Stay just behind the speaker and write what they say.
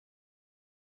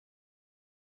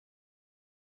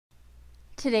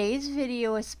Today's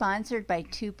video is sponsored by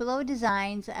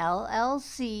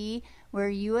Tupelodesignsllc, where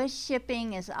U.S.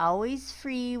 shipping is always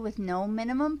free with no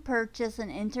minimum purchase and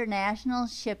international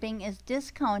shipping is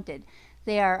discounted.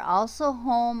 They are also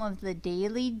home of the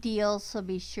daily deals, so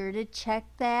be sure to check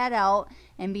that out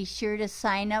and be sure to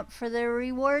sign up for their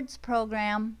rewards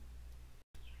program.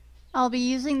 I'll be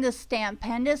using the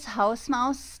Stampendous House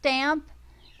Mouse stamp,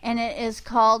 and it is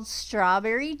called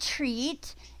Strawberry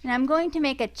Treat. And I'm going to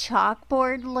make a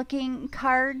chalkboard looking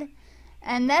card,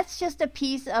 and that's just a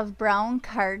piece of brown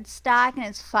cardstock, and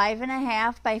it's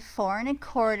 5.5 by 4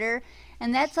 1/4,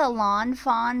 and that's a lawn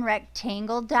fawn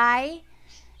rectangle die.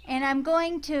 And I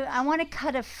want to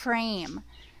cut a frame,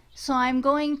 so I'm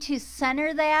going to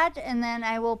center that, and then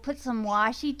I will put some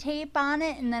washi tape on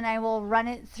it, and then I will run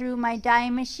it through my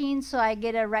die machine so I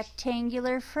get a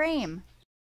rectangular frame.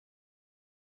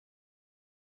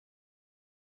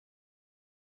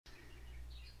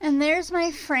 And there's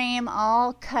my frame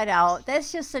all cut out.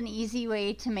 That's just an easy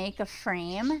way to make a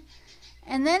frame.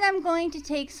 And then I'm going to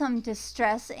take some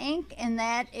distress ink, and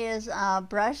that is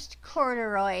brushed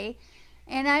corduroy.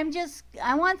 And I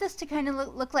want this to kind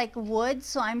of look like wood,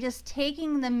 so I'm just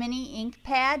taking the mini ink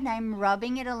pad and I'm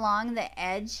rubbing it along the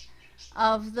edge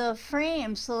of the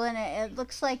frame so then it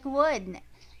looks like wood.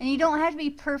 And you don't have to be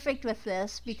perfect with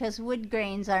this because wood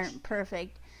grains aren't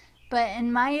perfect. But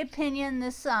in my opinion,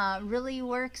 this really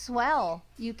works well.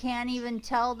 You can't even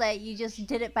tell that you just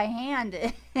did it by hand.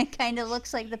 It kind of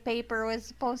looks like the paper was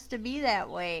supposed to be that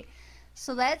way.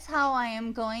 So that's how I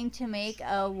am going to make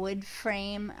a wood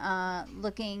frame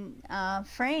looking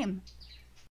frame.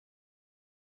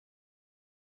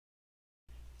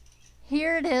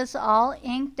 Here it is all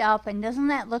inked up, and doesn't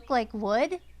that look like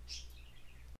wood?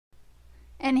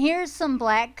 And here's some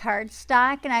black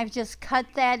cardstock, and I've just cut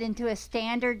that into a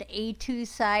standard A2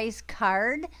 size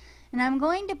card. And I'm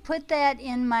going to put that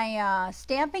in my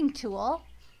stamping tool.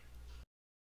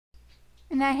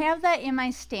 And I have that in my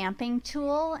stamping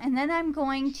tool, and then I'm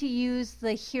going to use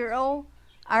the Hampton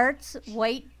Arts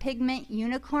white pigment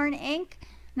unicorn ink,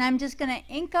 and I'm just going to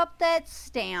ink up that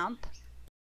stamp.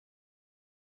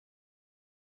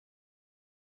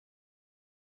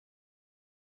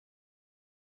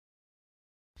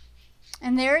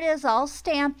 And there it is all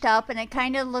stamped up, and it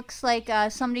kind of looks like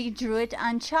somebody drew it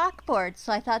on chalkboard,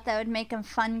 so I thought that would make a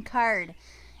fun card.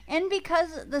 And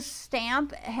because the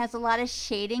stamp has a lot of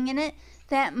shading in it,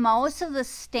 that most of the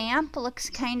stamp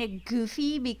looks kind of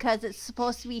goofy because it's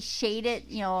supposed to be shaded,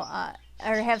 you know,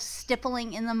 or have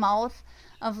stippling in the mouth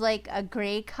of like a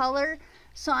gray color.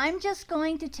 So I'm just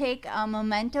going to take a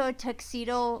Memento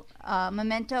Tuxedo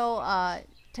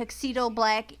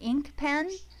black ink pen,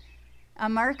 a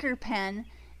marker pen,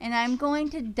 and I'm going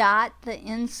to dot the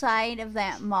inside of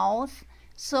that mouth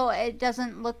so it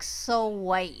doesn't look so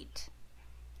white.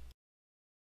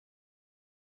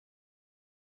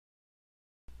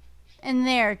 And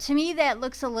there, to me that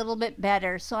looks a little bit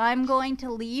better, so I'm going to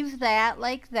leave that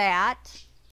like that.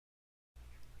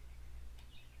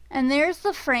 And there's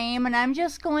the frame, and I'm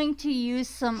just going to use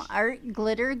some art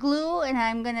glitter glue, and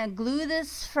I'm going to glue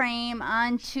this frame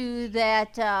onto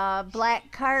that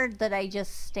black card that I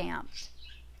just stamped.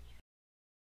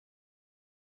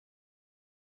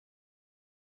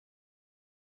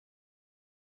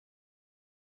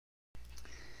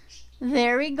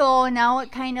 There we go. Now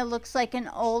it kind of looks like an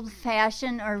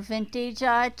old-fashioned or vintage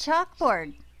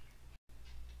chalkboard.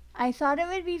 I thought it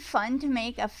would be fun to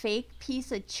make a fake piece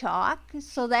of chalk.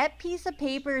 So that piece of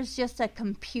paper is just a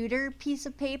computer piece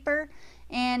of paper,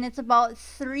 and it's about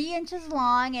 3 inches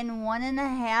long and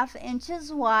 1.5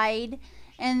 inches wide.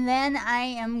 And then I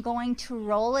am going to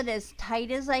roll it as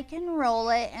tight as I can roll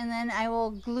it, and then I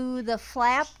will glue the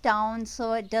flap down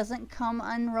so it doesn't come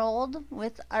unrolled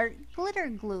with art glitter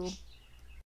glue.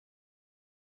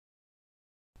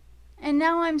 And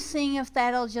now I'm seeing if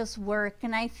that'll just work,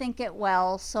 and I think it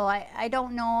will. So I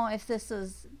don't know if this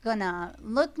is gonna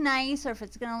look nice or if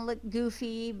it's gonna look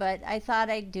goofy, but I thought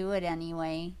I'd do it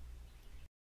anyway.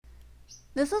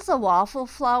 This is a waffle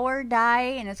flower die,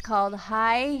 and it's called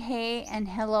Hi, Hey, and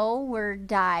Hello Word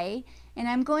die. And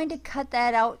I'm going to cut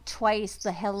that out twice,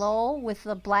 the hello with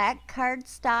the black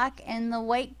cardstock and the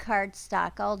white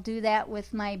cardstock. I'll do that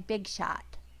with my Big Shot.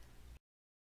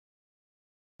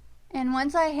 And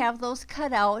once I have those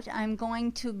cut out, I'm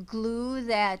going to glue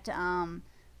that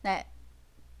that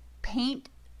paint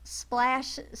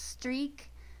splash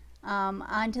streak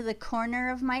onto the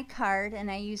corner of my card, and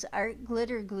I use art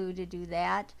glitter glue to do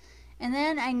that. And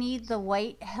then I need the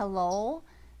white hello,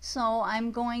 so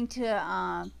I'm going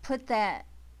to put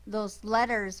those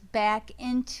letters back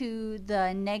into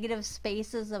the negative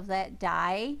spaces of that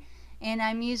die. and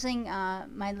I'm using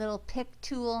my little pick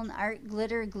tool and art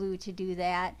glitter glue to do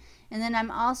that. And then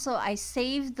I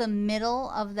saved the middle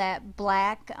of that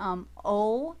black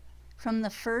O from the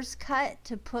first cut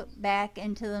to put back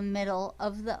into the middle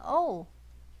of the O.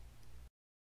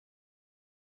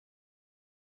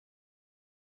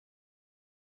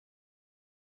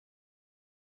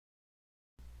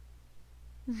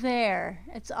 There,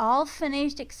 it's all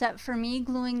finished except for me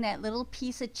gluing that little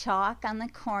piece of chalk on the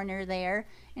corner there,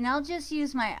 and I'll just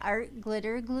use my art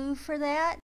glitter glue for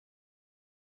that.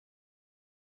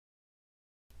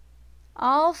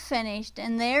 All finished,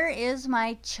 and there is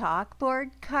my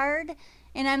chalkboard card,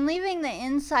 and I'm leaving the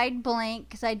inside blank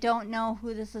because I don't know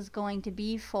who this is going to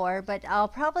be for, but I'll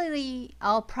probably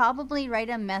write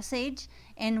a message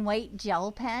in white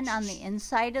gel pen on the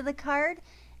inside of the card.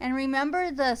 And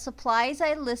remember, the supplies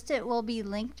I listed will be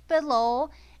linked below,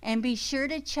 and be sure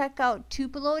to check out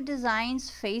Tupelo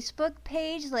Designs' Facebook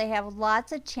page. They have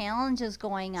lots of challenges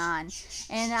going on,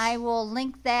 and I will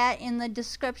link that in the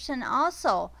description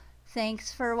also.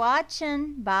 Thanks for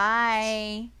watching.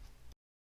 Bye.